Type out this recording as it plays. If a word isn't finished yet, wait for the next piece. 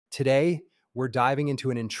Today, we're diving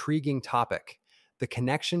into an intriguing topic: the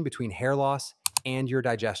connection between hair loss and your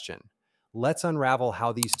digestion. Let's unravel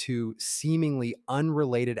how these two seemingly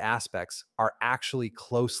unrelated aspects are actually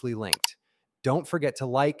closely linked. Don't forget to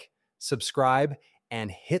like, subscribe,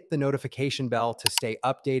 and hit the notification bell to stay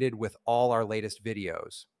updated with all our latest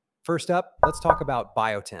videos. First up, let's talk about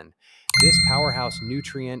biotin. This powerhouse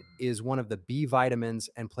nutrient is one of the B vitamins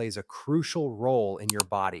and plays a crucial role in your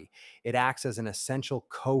body. It acts as an essential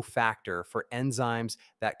cofactor for enzymes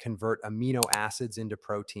that convert amino acids into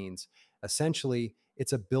proteins. Essentially,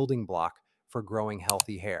 it's a building block for growing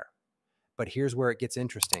healthy hair. But here's where it gets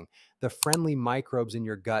interesting. The friendly microbes in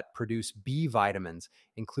your gut produce B vitamins,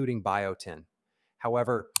 including biotin.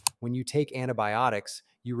 However, when you take antibiotics,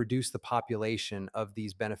 you reduce the population of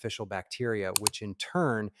these beneficial bacteria, which in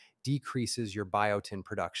turn decreases your biotin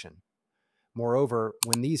production. Moreover,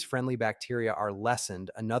 when these friendly bacteria are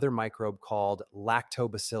lessened, another microbe called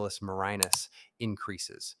Lactobacillus marinus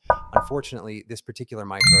increases. Unfortunately, this particular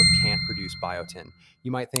microbe can't produce biotin.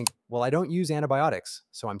 You might think, well, I don't use antibiotics,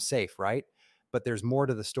 so I'm safe, right? But there's more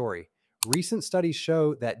to the story. Recent studies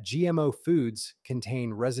show that GMO foods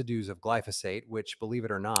contain residues of glyphosate, which, believe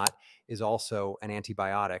it or not, is also an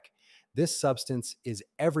antibiotic. This substance is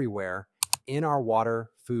everywhere in our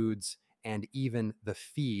water, foods, and even the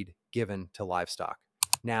feed given to livestock.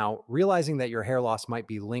 Now, realizing that your hair loss might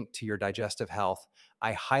be linked to your digestive health,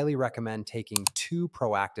 I highly recommend taking two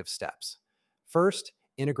proactive steps. First,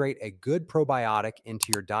 integrate a good probiotic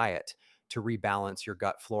into your diet to rebalance your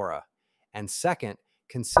gut flora. And second,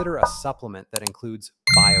 consider a supplement that includes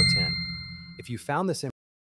biotin. If you found this